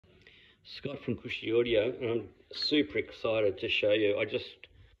Scott from Cushy Audio, and I'm super excited to show you. I just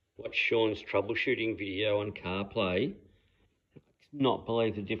watched Sean's troubleshooting video on CarPlay. I cannot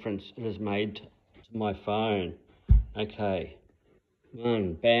believe the difference it has made to my phone. Okay,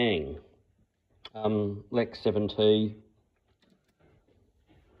 bang. Lex 7T.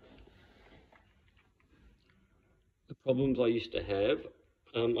 The problems I used to have,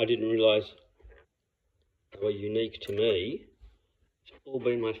 I didn't realise they were unique to me. It's all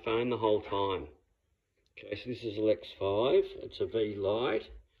been my phone the whole time. Okay, so this is a Lex 5. It's a VLite.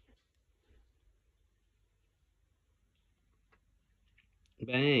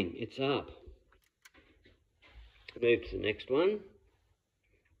 Bang, it's up. Move to the next one.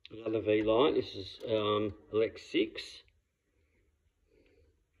 Another VLite. This is a Lex 6.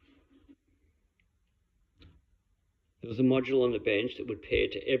 There was a module on the bench that would pair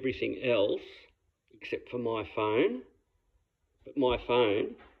to everything else except for my phone. But my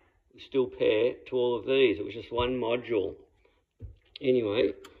phone would still pair to all of these. It was just one module.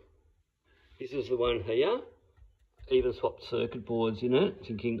 Anyway, this is the one here. Even swapped circuit boards in it,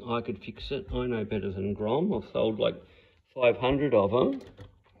 thinking I could fix it. I know better than Grom. I've sold like 500 of them.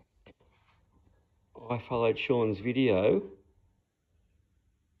 I followed Sean's video.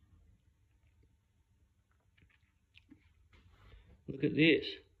 Look at this.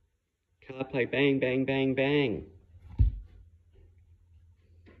 CarPlay, bang, bang, bang, bang.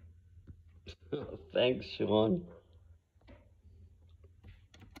 Thanks, Sean.